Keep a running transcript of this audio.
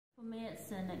me,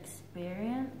 it's an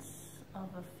experience of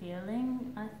a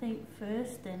feeling, I think,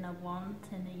 first, then a want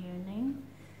and a yearning,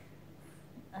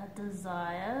 a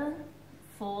desire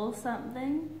for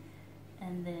something,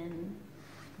 and then,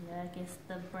 yeah, I guess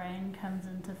the brain comes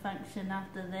into function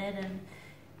after that, and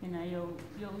you know,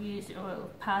 you'll use your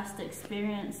past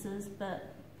experiences,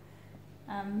 but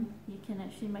you can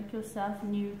actually make yourself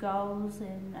new goals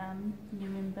and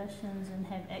new ambitions and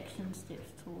have action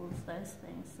steps towards those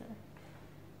things. So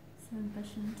it's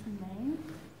ambition to me.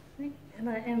 I think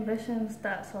like ambition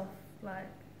starts off like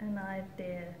an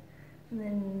idea, and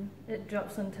then it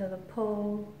drops into the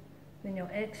pool, then you're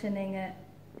actioning it,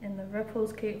 and the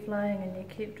ripples keep flowing and you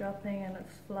keep dropping and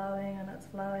it's flowing and it's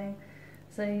flowing.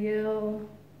 So you're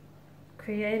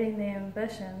creating the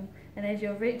ambition, and as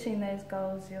you're reaching those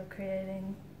goals you're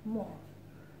creating more.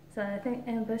 So I think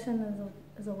ambition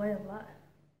is a way of life.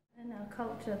 In our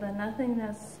culture, the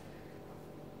nothingness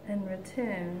in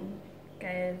return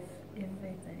gave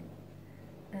everything,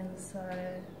 and so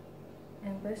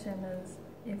ambition is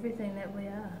everything that we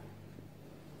are.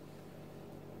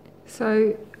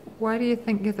 So why do you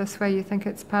think you're this way? You think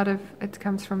it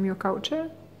comes from your culture?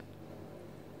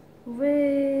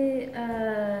 We're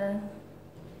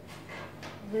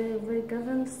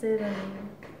given certain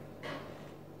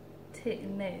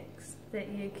techniques that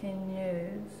you can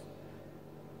use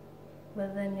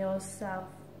within yourself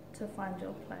to find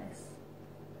your place.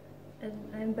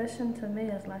 Ambition to me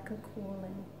is like a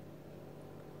calling.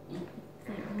 I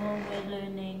think more we're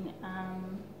learning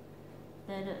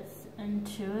that it's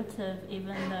intuitive,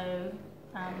 even though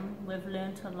we've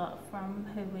learnt a lot from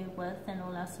who we're with and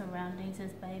all our surroundings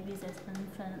as babies, as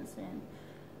infants, and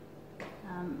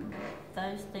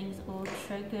those things all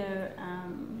trigger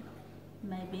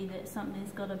maybe that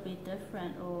something's got to be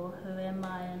different, or who am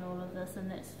I, and all of this, and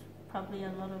that's probably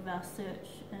a lot of our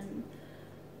search in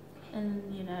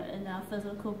you know, in our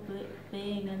physical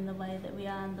being, and the way that we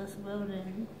are in this world,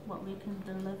 and what we can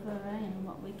deliver and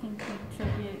what we can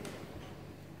contribute.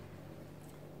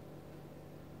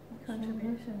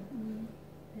 Contribution.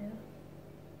 Yeah.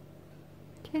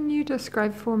 Can you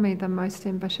describe for me the most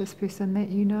ambitious person that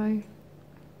you know?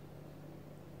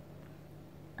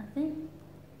 I think,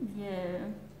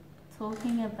 yeah,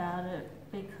 talking about it,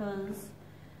 because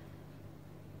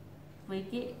we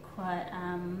get quite,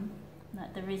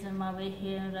 like the reason why we're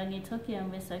here in Rangitoki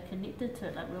and we're so connected to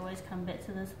it, like we always come back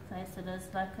to this place. It is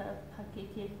like a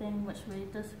pakeke thing, which we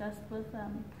discussed with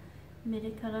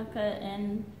Mererangi,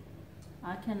 and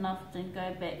I can often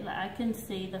go back, like I can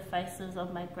see the faces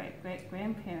of my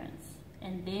great-great-grandparents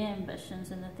and their ambitions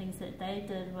and the things that they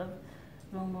did with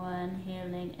rongoa and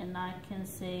healing, and I can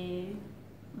see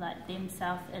like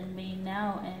themselves and me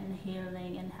now and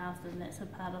healing and health, and that's a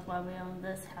part of why we're on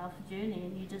this health journey,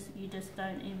 and you just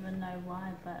don't even know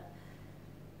why, but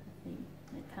I think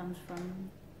it comes from,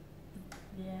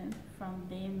 yeah, from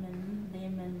them and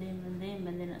them and them and them,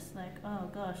 and then it's like, oh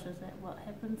gosh, is that what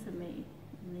happened to me?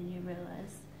 And then you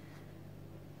realise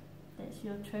that's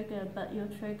your trigger, but your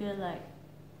trigger like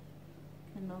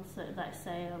can also, like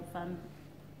say I've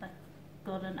like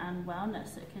got an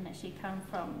unwellness, it can actually come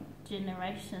from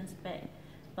generations back,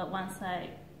 but once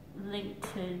I link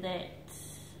to that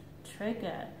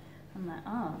trigger, I'm like,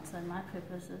 oh, so my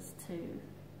purpose is to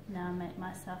now make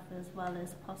myself as well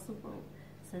as possible,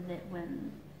 so that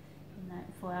when, you know,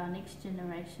 for our next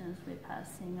generations we're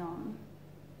passing on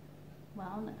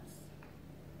wellness.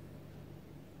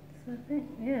 So I think,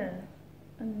 yeah,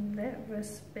 in that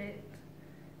respect,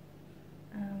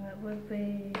 it would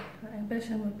be,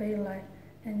 ambition would be like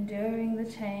enduring the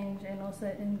change and also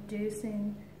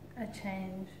inducing a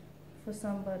change for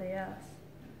somebody else.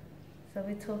 So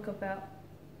we talk about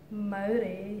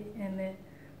mauri, and that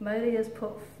mauri is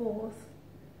put forth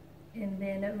and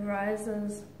then it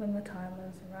rises when the time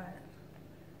is right.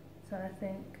 So I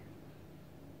think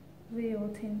we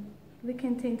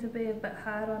can tend to be a bit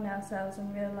hard on ourselves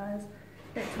and realise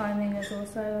that timing is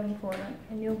also important,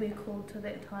 and you'll be called to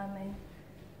that timing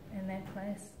and that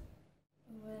place.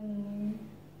 When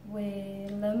we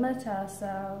limit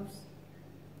ourselves,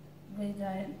 we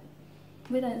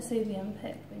don't see the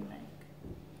impact we make.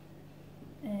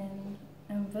 And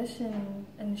ambition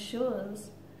ensures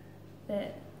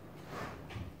that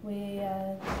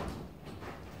we're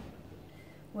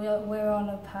on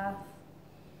a path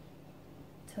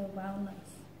to wellness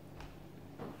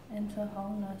and to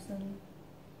wholeness, and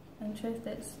in truth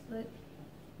that's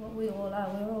what we all are.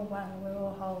 We're all one, we're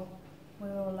all whole,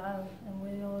 we're all love, and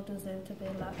we all deserve to be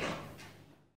loved.